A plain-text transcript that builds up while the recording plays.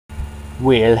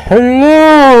Well,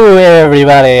 hello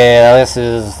everybody! This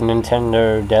is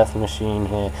Nintendo Death Machine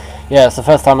here. Yeah, it's the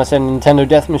first time I said Nintendo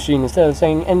Death Machine instead of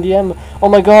saying NDM. Oh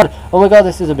my god,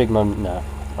 this is a big moment now.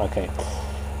 Okay.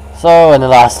 So, in the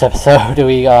last episode,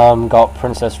 we got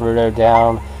Princess Ruto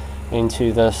down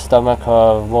into the stomach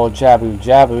of Lord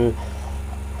Jabu,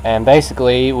 and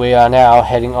basically we are now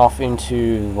heading off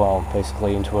into, well,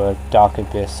 basically into a dark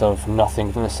abyss of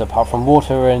nothingness apart from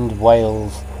water and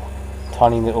whales.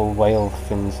 Tiny little whale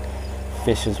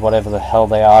fishes, whatever the hell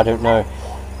they are, I don't know.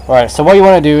 Alright, so what you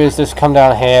want to do is just come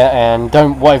down here and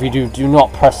whatever you do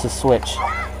not press the switch.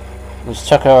 Just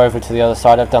chuck her over to the other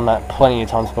side. I've done that plenty of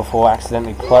times before,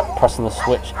 accidentally pressing the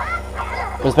switch.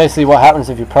 Because basically what happens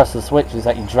if you press the switch is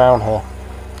that you drown her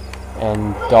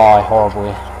and die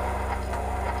horribly.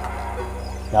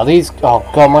 Now these, oh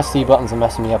god, my C buttons are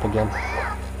messing me up again.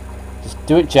 Just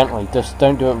do it gently, just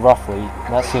don't do it roughly.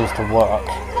 That seems to work.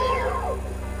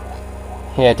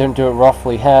 Yeah, don't do it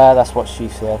roughly. That's what she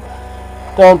said.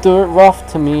 Don't do it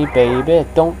rough to me, baby.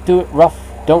 Don't do it rough.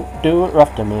 Don't do it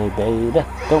rough to me, baby.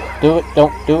 Don't do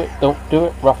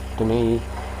it rough to me.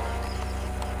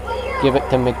 Give it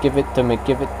to me, give it to me,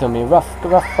 give it to me. Rough.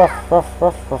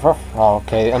 Oh,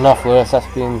 okay, enough, Lewis.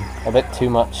 That's been a bit too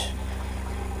much.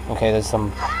 Okay, there's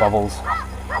some bubbles.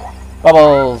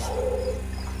 Bubbles!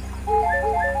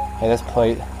 Okay, let's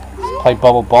play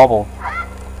Bubble Bobble.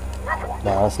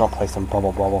 No, let's not play some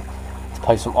Bubble. Let's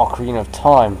play some Ocarina of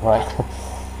Time, right?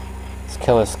 Let's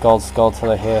kill her skull till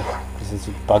they're here, because it's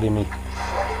bugging me.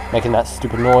 Making that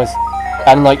stupid noise.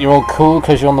 And like you're all cool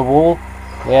because you're on the wall?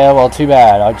 Yeah, well, too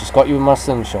bad. I just got you with my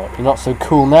slingshot. You're not so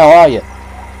cool now, are you?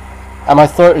 And my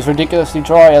throat is ridiculously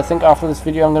dry. I think after this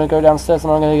video I'm going to go downstairs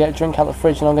and I'm going to get a drink out of the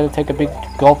fridge and I'm going to take a big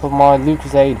gulp of my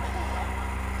Lucozade.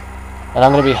 And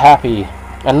I'm going to be happy.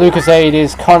 And Lucozade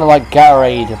is kind of like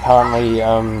Gatorade, apparently,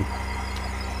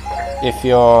 if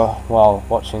you're, well,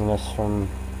 watching this from,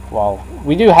 well,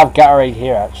 we do have Gatorade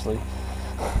here actually,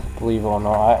 believe it or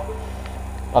not.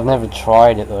 I've never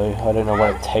tried it though. I don't know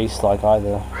what it tastes like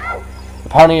either.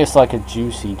 Apparently it's like a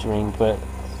juicy drink, but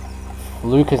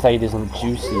Lucozade isn't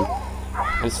juicy.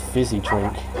 It's fizzy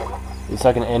drink. It's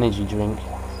like an energy drink.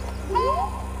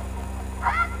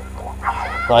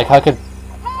 Like I could,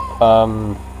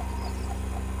 well,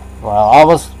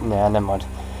 nah, never mind.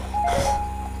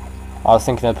 I was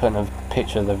thinking of putting a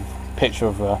picture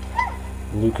of a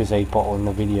Lucozade bottle in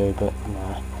the video, but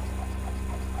nah.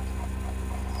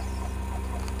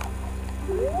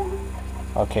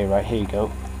 Okay, right, here you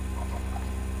go.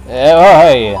 Oh,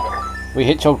 hey! We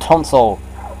hit your tonsil.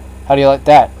 How do you like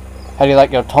that? How do you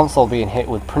like your tonsil being hit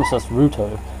with Princess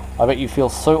Ruto? I bet you feel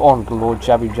so on, Lord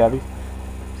Jabu.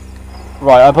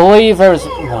 Right, I believe there's...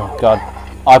 oh, God.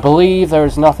 I believe there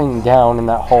is nothing down in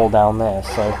that hole down there,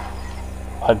 so...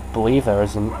 I believe there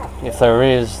isn't. If there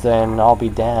is, then I'll be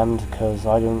damned, because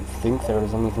I don't think there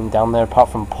is anything down there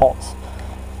apart from pots.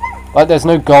 Like, there's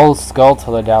no gold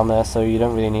skulltula down there, so you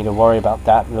don't really need to worry about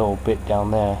that little bit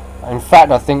down there. In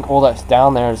fact, I think all that's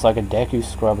down there is like a Deku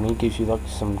scrub, and he gives you like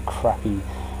some crappy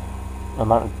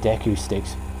amount of Deku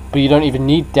sticks. But you don't even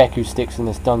need Deku sticks in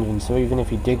this dungeon, so even if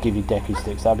he did give you Deku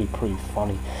sticks, that'd be pretty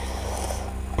funny.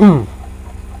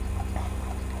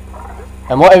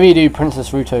 And whatever you do,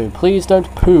 Princess Ruto, please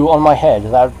don't poo on my head.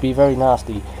 That would be very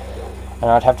nasty. And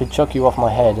I'd have to chuck you off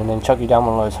my head and then chuck you down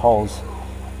one of those holes.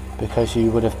 Because you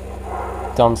would have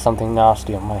done something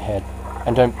nasty on my head.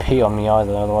 And don't pee on me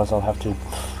either, otherwise I'll have to...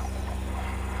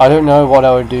 I don't know what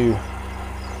I would do.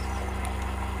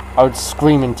 I would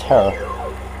scream in terror.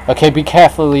 Okay, be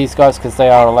careful of these guys because they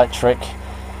are electric.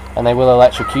 And they will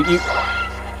electrocute you.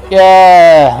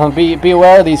 Yeah! Be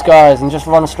aware of these guys and just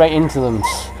run straight into them.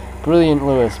 Brilliant,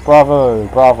 Lewis. Bravo.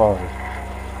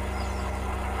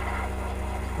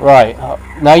 Right.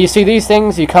 Now you see these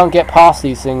things, you can't get past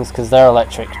these things because they're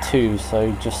electric too,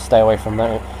 so just stay away from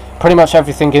them. Pretty much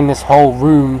everything in this whole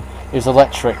room is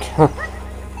electric.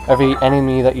 Every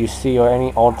enemy that you see or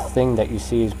any odd thing that you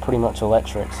see is pretty much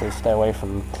electric, so stay away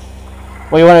from them.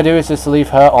 What you want to do is just leave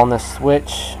her on the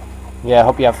switch. Yeah, I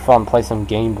hope you have fun. Play some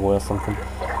Game Boy or something.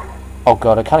 Oh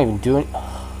god, I can't even do it.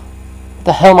 What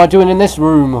the hell am I doing in this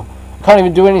room? I can't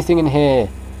even do anything in here.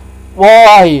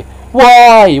 Why?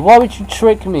 Why? Why would you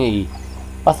trick me?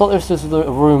 I thought this was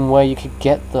the room where you could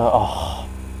get the... oh,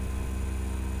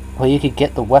 where you could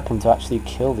get the weapon to actually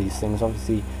kill these things.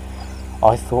 Obviously,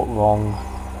 I thought wrong.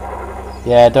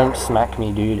 Yeah, don't smack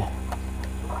me, dude.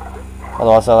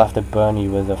 Otherwise I'll have to burn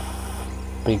you with a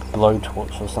big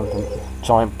blowtorch or something.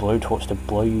 Giant blowtorch to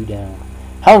blow you down.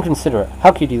 How inconsiderate.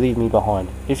 How could you leave me behind?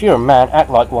 If you're a man, act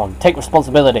like one. Take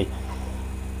responsibility.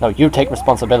 No, you take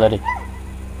responsibility.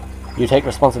 You take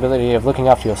responsibility of looking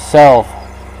after yourself.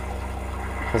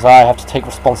 Because I have to take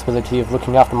responsibility of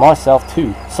looking after myself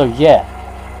too. So yeah.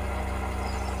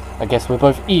 I guess we're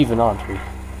both even, aren't we?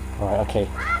 Right, okay.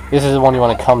 This is the one you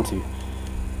want to come to.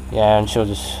 Yeah, and she'll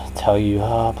just tell you,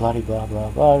 oh, bloody blah blah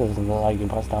blah, doesn't look like you can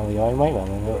press down the iron weight.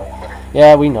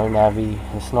 Yeah, we know, Navi.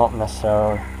 It's not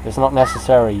necessary. It's not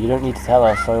necessary. You don't need to tell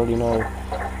us. I already know.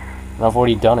 And I've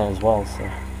already done it as well, so.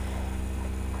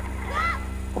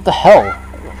 What the hell?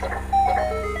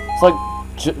 It's like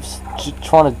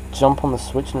trying to jump on the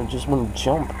switch and it just wouldn't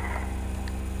jump.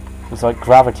 It's like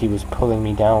gravity was pulling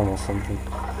me down or something.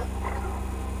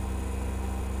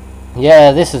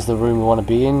 Yeah, this is the room we want to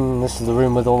be in. This is the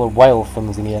room with all the whale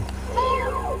things again.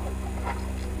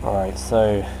 Alright,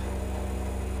 so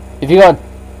if you got a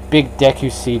big Deku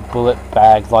Seed bullet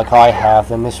bag like I have,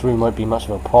 then this room won't be much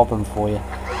of a problem for you.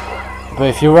 But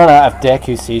if you run out of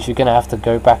Deku Seeds, you're going to have to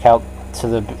go back out to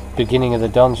the beginning of the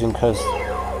dungeon, because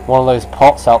one of those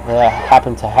pots out there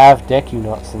happen to have Deku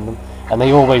Nuts in them. And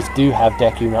they always do have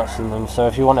Deku Nuts in them, so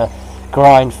if you want to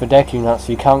grind for Deku Nuts,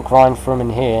 you can't grind for them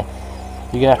in here.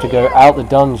 You're going to have to go out the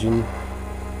dungeon.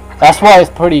 That's why it's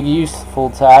pretty useful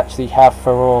to actually have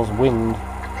Feror's Wind.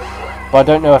 But I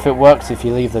don't know if it works if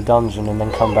you leave the dungeon and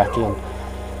then come back in.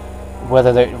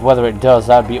 Whether it does,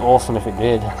 that'd be awesome if it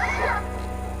did.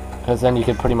 Because then you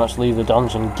could pretty much leave the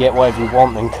dungeon, get whatever you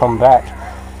want, and come back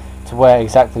to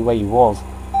exactly where you was.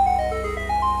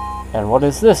 And what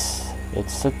is this?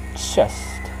 It's a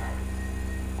chest.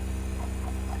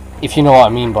 If you know what I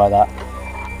mean by that.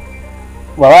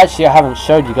 Well, actually, I haven't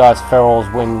showed you guys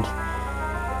Feror's Wind,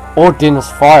 or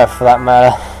Din's Fire for that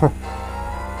matter.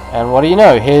 And what do you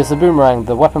know? Here's the boomerang,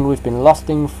 the weapon we've been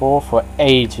lusting for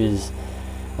ages,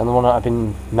 and the one that I've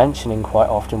been mentioning quite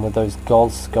often with those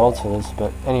gold sculptures.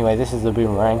 But anyway, this is the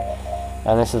boomerang,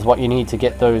 and this is what you need to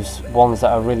get those ones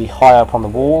that are really high up on the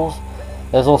walls.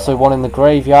 There's also one in the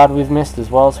graveyard we've missed as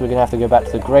well, so we're going to have to go back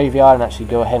to the graveyard and actually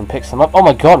go ahead and pick some up. Oh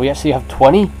my god, we actually have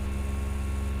 20?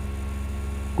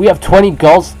 We have 20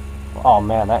 golds. Oh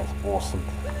man, that is awesome.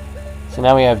 So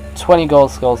now we have 20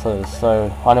 gold sculptures,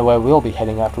 so I know where we'll be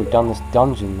heading after we've done this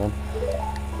dungeon then.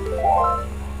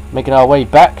 Making our way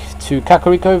back to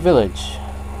Kakariko Village.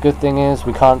 Good thing is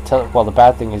we can't well, the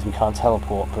bad thing is we can't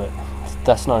teleport, but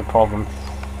that's no problem,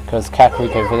 because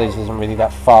Kakariko Village isn't really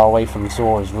that far away from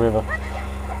Zora's River.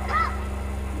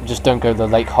 Just don't go the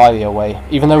Lake Hylia way.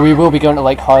 Even though we will be going to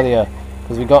Lake Hylia,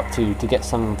 because we got to get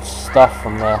some stuff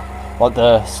from there. Like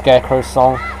the Scarecrow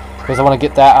song, because I want to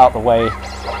get that out the way,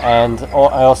 and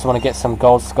I also want to get some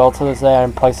gold sculptures there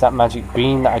and place that magic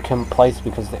beam that I couldn't place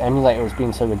because the emulator was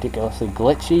being so ridiculously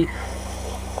glitchy.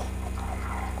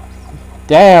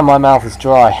 Damn, my mouth is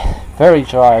dry. Very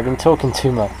dry. I've been talking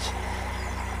too much.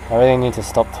 I really need to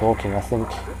stop talking. I think,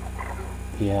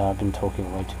 yeah, I've been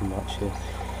talking way too much here.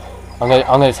 I'm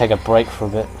gonna take a break for a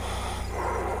bit.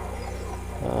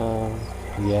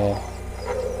 Yeah.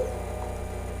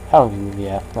 How long?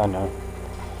 Yeah, I know.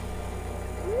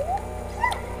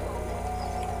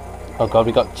 Oh god,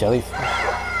 we got jellyfish.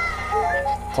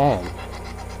 Damn.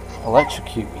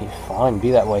 Electrocute me. Fine,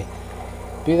 be that way.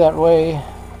 Be that way.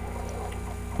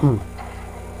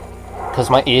 Because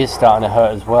my ear's starting to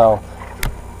hurt as well.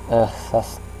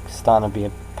 That's starting to be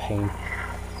a pain.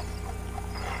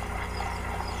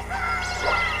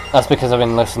 That's because I've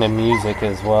been listening to music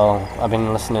as well. I've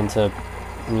been listening to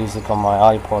music on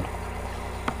my iPod.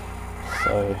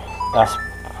 So that's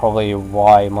probably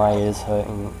why my ears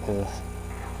hurting.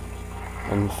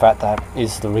 In fact, that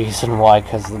is the reason why,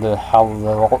 because the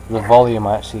volume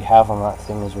I actually have on that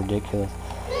thing is ridiculous.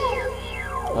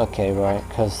 Okay, right,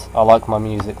 because I like my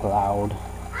music loud.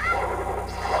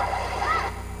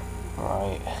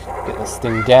 Right, get this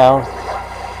thing down.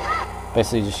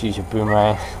 Basically, just use your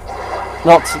boomerang.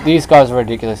 These guys are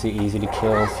ridiculously easy to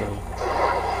kill, so.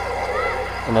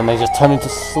 And then they just turn into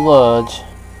sludge.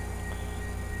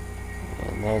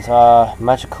 There's our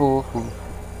magical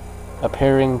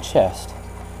appearing chest,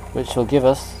 which will give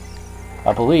us,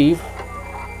 I believe,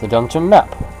 the dungeon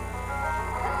map.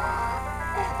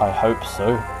 I hope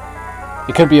so.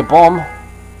 It could be a bomb.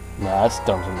 Nah, it's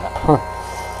dungeon map.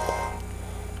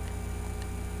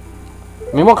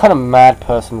 I mean, what kind of mad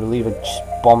person would leave a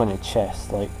bomb in a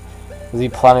chest? Like, was he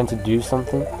planning to do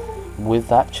something with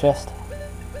that chest?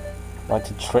 Like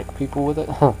to trick people with it?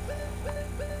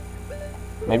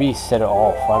 Maybe he set it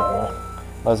off, I don't know.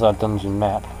 There's our dungeon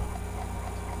map.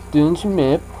 Dungeon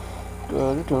map.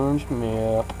 Got a dungeon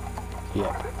map.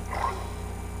 Yep.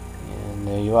 And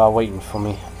there you are waiting for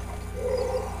me.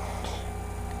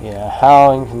 Yeah,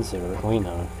 how inconsiderate, we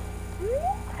know.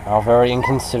 How very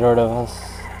inconsiderate of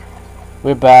us.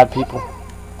 We're bad people.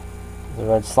 The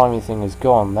red slimy thing is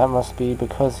gone. That must be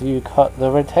because you cut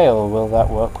the red tail. Will that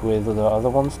work with the other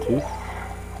ones too?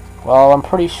 Well, I'm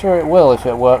pretty sure it will if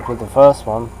it worked with the first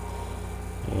one.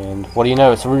 And what do you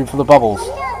know? It's a room for the bubbles.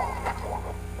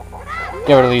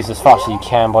 Get rid of these as fast as you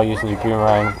can by using your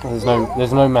boomerang. There's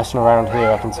no messing around here,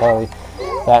 I can tell you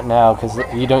that now, because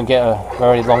you don't get a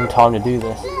very long time to do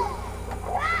this.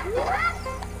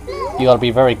 You gotta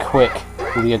be very quick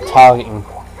with your targeting.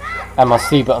 And my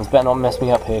C buttons better not mess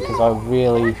me up here, because I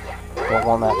really don't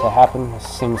want that to happen. This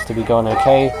seems to be going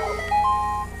okay.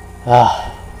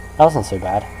 That wasn't so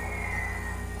bad.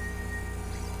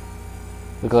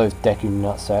 Look at those Deku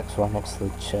nutsacks right next to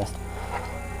the chest.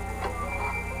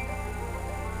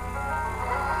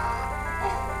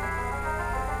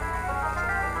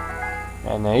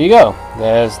 And there you go.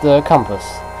 There's the compass.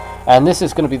 And this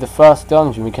is going to be the first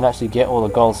dungeon we can actually get all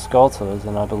the gold skulltulas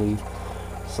in, I believe.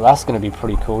 So that's going to be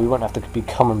pretty cool. We won't have to be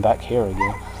coming back here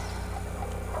again.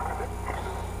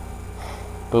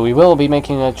 But we will be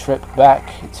making a trip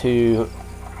back to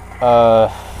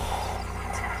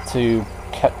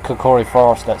Kokori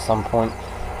Forest at some point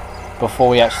before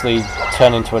we actually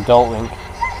turn into Adult Link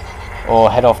or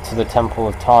head off to the Temple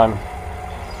of Time,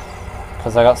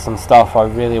 because I got some stuff I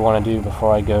really want to do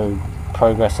before I go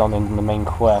progress on in the main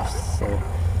quest. So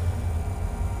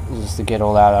just to get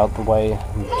all that out the way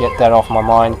and get that off my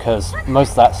mind, because most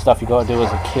of that stuff you got to do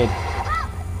as a kid,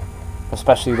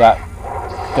 especially that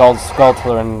gold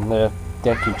skulltula and the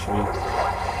Deku tree.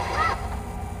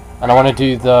 And I want to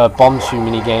do the bomb shoe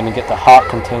minigame and get the heart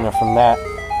container from that.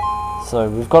 So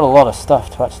we've got a lot of stuff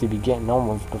to actually be getting on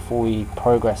with before we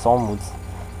progress onwards.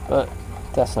 But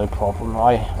that's no problem.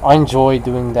 I enjoy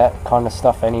doing that kind of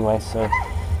stuff anyway, so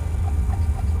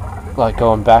like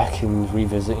going back and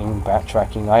revisiting,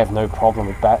 backtracking, I have no problem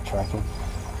with backtracking.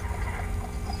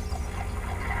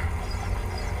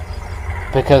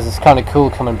 Because it's kind of cool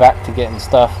coming back to getting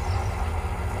stuff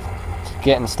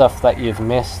that you've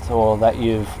missed or that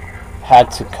you've had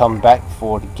to come back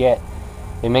for to get.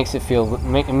 It makes it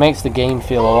makes the game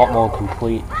feel a lot more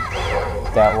complete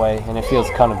that way, and it feels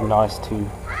kind of nice too.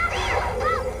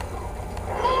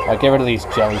 Get rid of these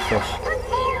jellyfish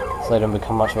so they don't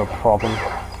become much of a problem.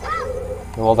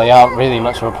 Well, they aren't really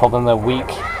much of a problem. They're weak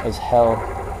as hell.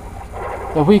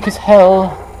 They're weak as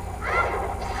hell.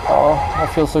 Oh, I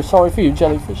feel so sorry for you,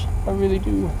 jellyfish. I really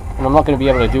do. And I'm not going to be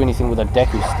able to do anything with a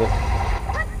Deku stick.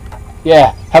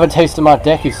 Yeah, have a taste of my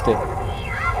Deku stick.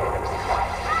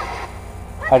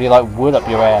 How do you like wood up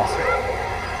your ass?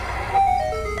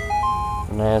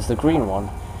 And there's the green one.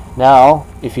 Now,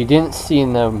 if you didn't see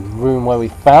in the room where we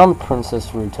found Princess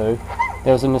Ruto,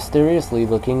 there was a mysteriously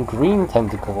looking green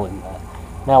tentacle in there.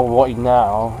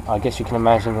 Now, I guess you can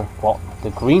imagine what the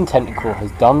green tentacle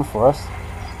has done for us.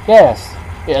 Yes,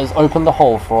 it has opened the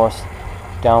hole for us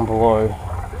down below.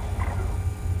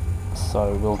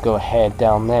 So we'll go ahead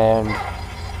down there and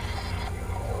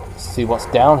see what's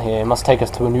down here. It must take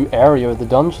us to a new area of the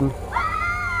dungeon.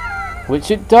 Which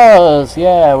it does!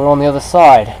 Yeah, we're on the other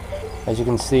side. As you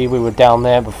can see, we were down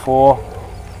there before.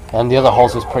 And the other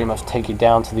holes just pretty much take you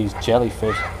down to these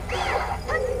jellyfish.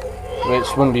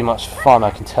 Which wouldn't be much fun,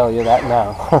 I can tell you that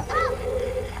now.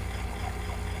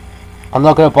 I'm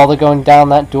not going to bother going down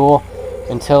that door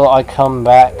until I come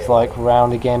back, like,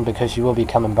 round again, because you will be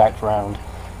coming back round.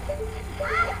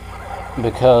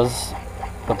 Because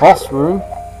the boss room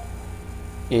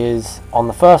is on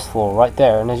the first floor, right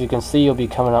there, and as you can see, you'll be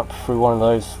coming up through one of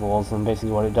those floors, and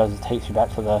basically what it does is it takes you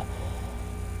back to the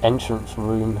entrance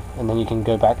room, and then you can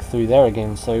go back through there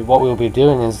again. So what we'll be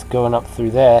doing is going up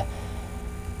through there,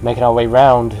 making our way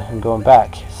round and going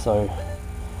back, so,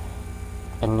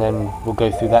 and then we'll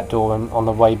go through that door and on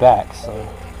the way back. So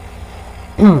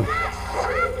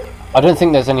I don't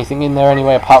think there's anything in there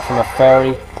anyway apart from a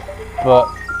ferry, but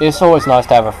it's always nice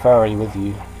to have a ferry with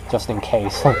you just in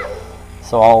case.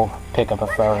 So I'll pick up a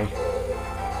ferry.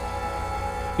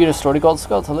 You destroyed a gold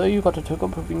skulltula. You got to take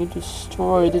up proving you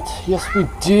destroyed it. Yes, we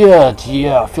did.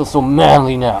 Yeah, I feel so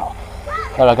manly now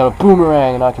that I got a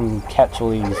boomerang and I can catch all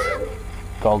these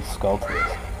gold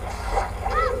skulltulas.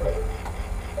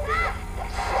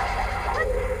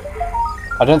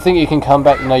 I don't think you can come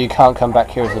back. No, you can't come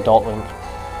back here as Adult Link.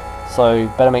 So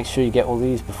better make sure you get all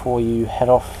these before you head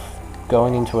off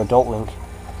going into Adult Link.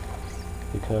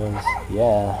 Because,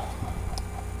 yeah.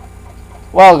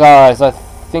 Well, guys, I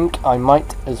think I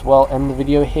might as well end the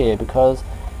video here, because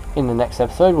in the next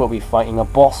episode we'll be fighting a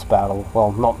boss battle.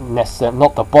 Well, not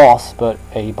the boss, but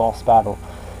a boss battle.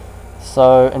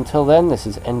 So until then, this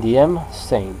is NDM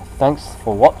saying thanks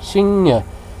for watching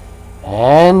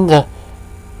and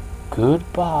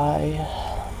goodbye.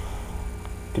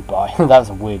 Goodbye. That was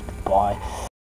a weird goodbye.